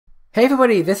Hey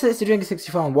everybody, this is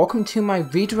Drinker64 and welcome to my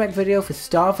redirect video for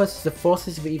Star vs. the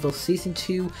Forces of Evil Season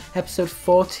 2, Episode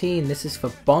 14. This is for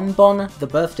Bonbon, the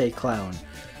birthday clown.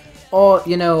 Or,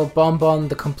 you know, Bonbon,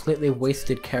 the completely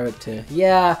wasted character.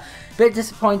 Yeah, bit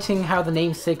disappointing how the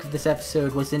namesake of this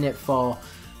episode was in it for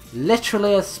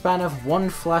literally a span of one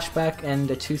flashback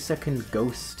and a 2-second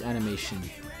ghost animation.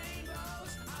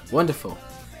 Wonderful.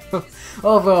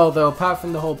 Overall though, apart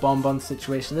from the whole Bonbon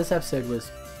situation, this episode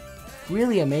was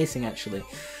really amazing actually.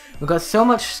 We got so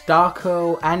much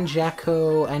Starco and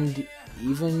Jacko and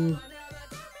even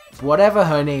whatever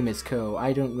her name is,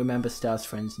 I don't remember Star's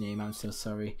friend's name, I'm so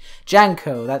sorry.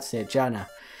 Janko, that's it, Jana.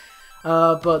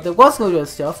 But there was no other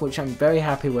stuff, which I'm very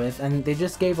happy with, and they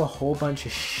just gave a whole bunch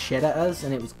of shit at us,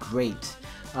 and it was great.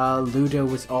 Ludo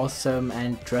was awesome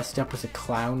and dressed up as a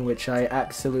clown, which I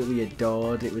absolutely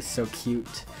adored. It was so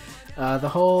cute. The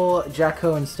whole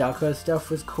Jacko and Starco stuff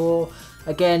was cool.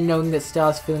 Again, knowing that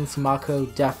Star's feelings for Marco,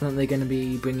 definitely going to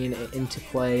be bringing it into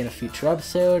play in a future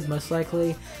episode, most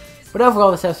likely. But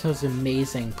overall, this episode was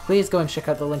amazing. Please go and check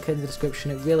out the link in the description,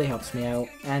 it really helps me out.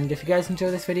 And if you guys enjoy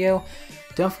this video,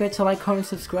 don't forget to like, comment,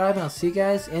 subscribe, and I'll see you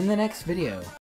guys in the next video.